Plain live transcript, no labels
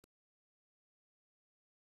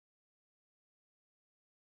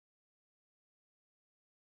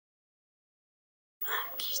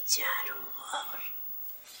चारों ओर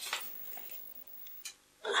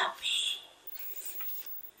अभी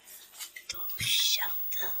दो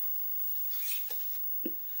शब्द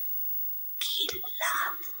की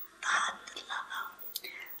लात तात लगाओ.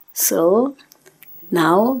 So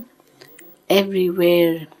now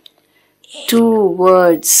everywhere two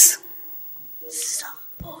words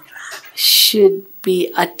should be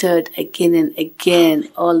uttered again and again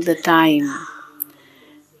all the time.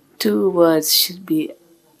 Two words should be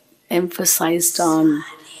emphasized on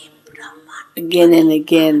again and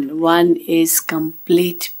again. One is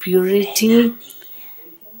complete purity,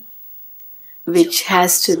 which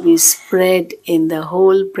has to be spread in the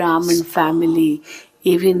whole Brahmin family.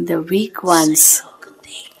 Even the weak ones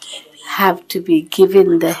have to be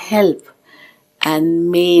given the help and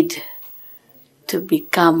made to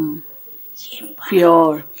become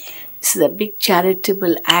pure. This is a big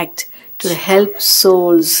charitable act to help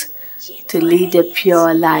souls to lead a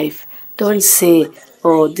pure life. Don't say,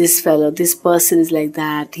 oh, this fellow, this person is like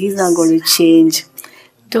that, he's not going to change.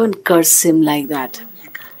 Don't curse him like that.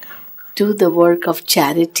 Do the work of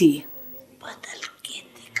charity.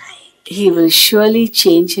 He will surely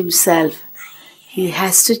change himself. He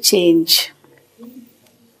has to change.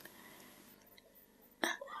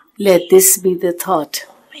 Let this be the thought.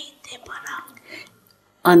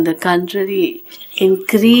 On the contrary,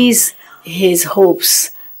 increase his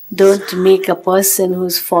hopes. Don't make a person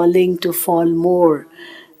who's falling to fall more.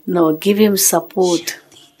 No, give him support.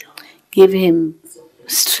 Give him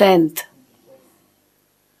strength.